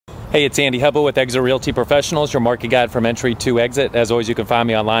Hey, it's Andy Hubba with Exit Realty Professionals, your market guide from entry to exit. As always, you can find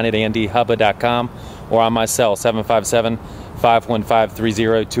me online at andyhubba.com or on my cell,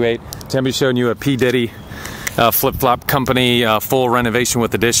 757-515-3028. Denby showing you a P. Diddy flip-flop company, full renovation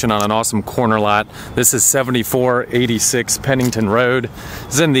with addition on an awesome corner lot. This is 7486 Pennington Road.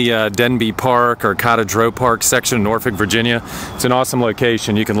 It's in the Denby Park or Cottage Row Park section of Norfolk, Virginia. It's an awesome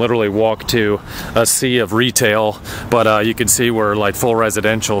location. You can literally walk to a sea of retail, but you can see we're like full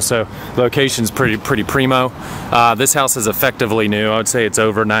residential, so location's pretty primo. This house is effectively new. I would say it's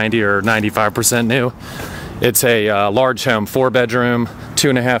over 90 or 95% new. It's a large home, 4-bedroom,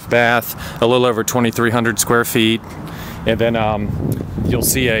 2.5 bath, a little over 2,300 square feet. And then you'll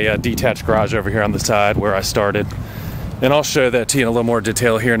see a detached garage over here on the side where I started. And I'll show that to you in a little more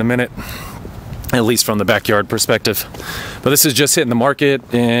detail here in a minute, at least from the backyard perspective. But this is just hitting the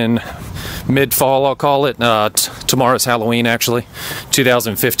market in mid-fall, I'll call it. Tomorrow's Halloween, actually,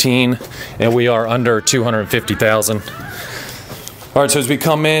 2015, and we are under 250,000. All right, so as we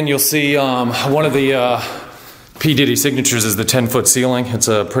come in, you'll see one of the P. Diddy signatures is the 10-foot ceiling. It's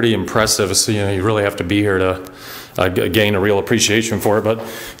pretty impressive, so you really have to be here to gain a real appreciation for it. But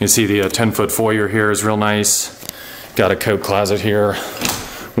you can see the 10-foot foyer here is real nice. Got a coat closet here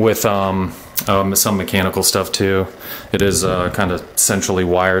with some mechanical stuff too. It is kind of centrally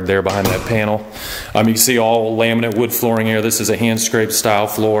wired there behind that panel. You can see all laminate wood flooring here. This is a hand scrape style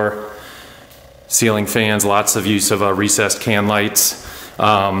floor. Ceiling fans, lots of use of recessed can lights.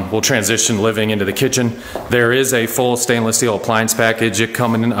 We'll transition living into the kitchen. There is a full stainless steel appliance package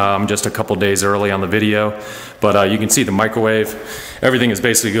coming just a couple days early on the video, but you can see the microwave. Everything is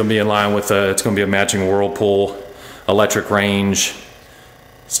basically going to be in line with it's going to be a matching Whirlpool, electric range,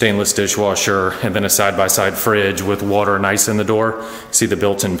 stainless dishwasher, and then a side-by-side fridge with water and ice in the door. See the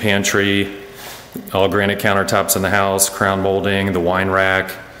built-in pantry, all granite countertops in the house, crown molding, the wine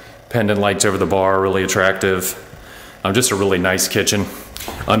rack, pendant lights over the bar, really attractive. Just a really nice kitchen.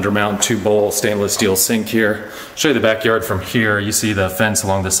 Undermount 2-bowl stainless steel sink here. Show you the backyard from here. You see the fence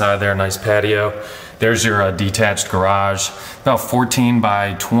along the side there, nice patio. There's your detached garage, about 14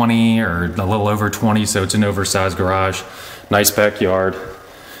 by 20 or a little over 20, so it's an oversized garage. Nice backyard.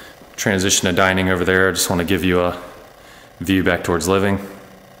 Transition to dining over there. I just want to give you a view back towards living.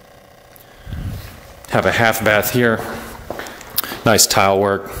 Have a half bath here. Nice tile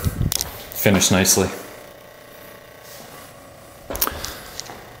work, finished nicely.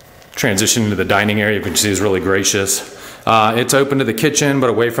 Transition into the dining area, you can see is really gracious. It's open to the kitchen,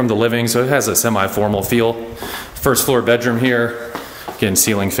 but away from the living, so it has a semi-formal feel. First floor bedroom here, again,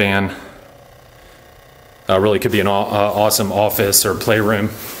 ceiling fan. Really could be an awesome office or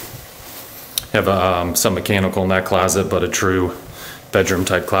playroom. Have some mechanical in that closet, but a true bedroom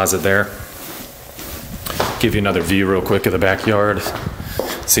type closet there. Give you another view real quick of the backyard.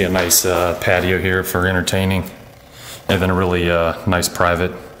 See a nice patio here for entertaining, and then a really nice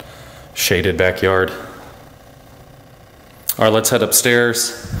private shaded backyard. All right, let's head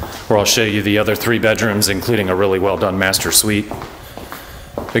upstairs where I'll show you the other 3 bedrooms, including a really well done master suite.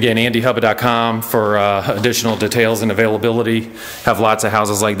 Again, andyhubba.com for additional details and availability. Have lots of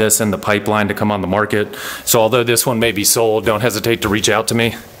houses like this in the pipeline to come on the market. So although this one may be sold, don't hesitate to reach out to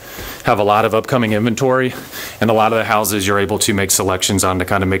me. Have a lot of upcoming inventory, and a lot of the houses you're able to make selections on to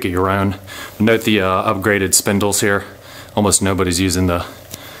kind of make it your own. Note the upgraded spindles here. Almost nobody's using the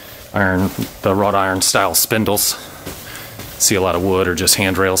wrought iron style spindles. See a lot of wood or just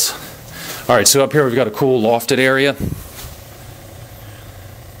handrails. All right, so up here we've got a cool lofted area.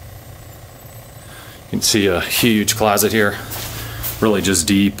 You can see a huge closet here, really just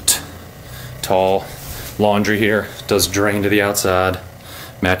deep, tall. Laundry here, does drain to the outside.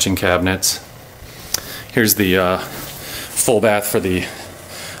 Matching cabinets. Here's the full bath for the,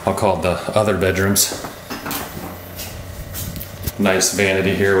 I'll call it the other bedrooms. Nice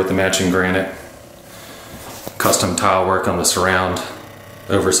vanity here with the matching granite. Custom tile work on the surround.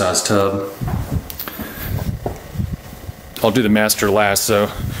 Oversized tub. I'll do the master last.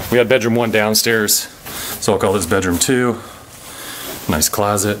 So we had bedroom 1 downstairs, so I'll call this bedroom 2. Nice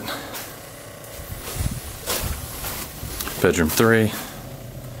closet. Bedroom 3.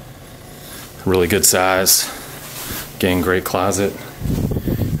 Really good size. Again, great closet.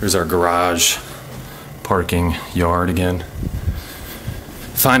 Here's our garage, parking, yard again.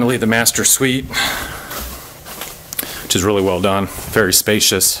 Finally, the master suite, which is really well done, very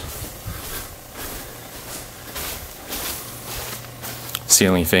spacious.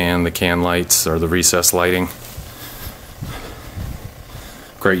 Ceiling fan, the can lights, or the recessed lighting.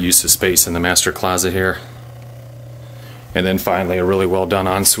 Great use of space in the master closet here. And then finally, a really well done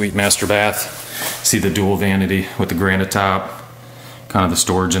ensuite master bath. See the dual vanity with the granite top. kind of the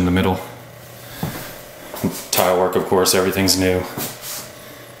storage in the middle. Tile work, of course, everything's new.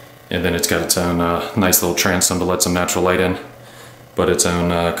 And then it's got its own nice little transom to let some natural light in, but its own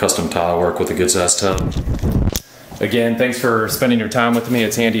custom tile work with a good sized tub. Again, thanks for spending your time with me.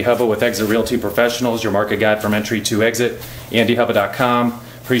 It's Andy Hubba with Exit Realty Professionals, your market guide from entry to exit. AndyHubba.com.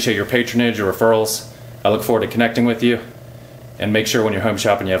 Appreciate your patronage, your referrals. I look forward to connecting with you. And make sure when you're home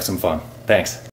shopping you have some fun. Thanks.